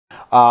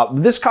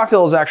This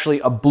cocktail is actually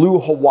a Blue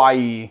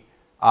Hawaii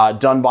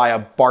done by a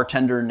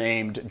bartender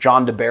named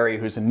John DeBerry,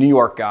 who's a New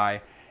York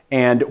guy.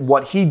 And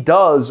what he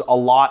does a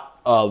lot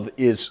of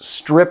is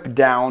strip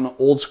down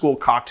old school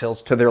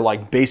cocktails to their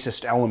like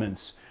basest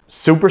elements.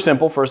 Super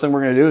simple. First thing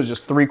we're going to do is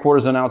just 3/4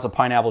 of an ounce of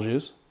pineapple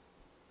juice,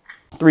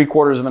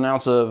 3/4 of an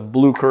ounce of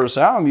blue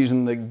Curaçao. I'm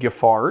using the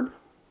Giffard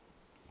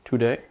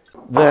today.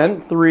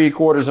 Then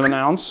 3/4 of an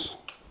ounce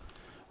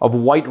of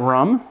white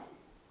rum,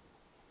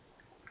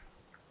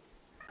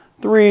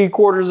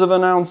 3/4 of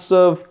an ounce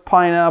of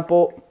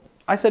pineapple.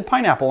 I said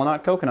pineapple and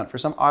not coconut for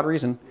some odd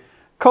reason.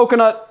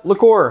 Coconut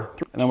liqueur.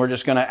 And then we're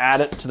just gonna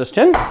add it to this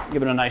tin,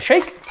 give it a nice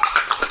shake.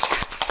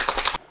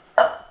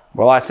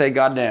 Well, I say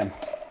goddamn,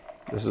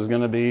 this is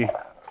gonna be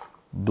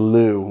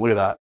blue. Look at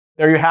that.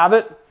 There you have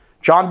it.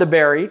 John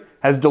DeBerry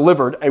has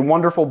delivered a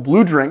wonderful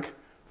blue drink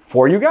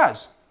for you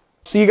guys.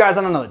 See you guys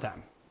on another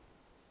time.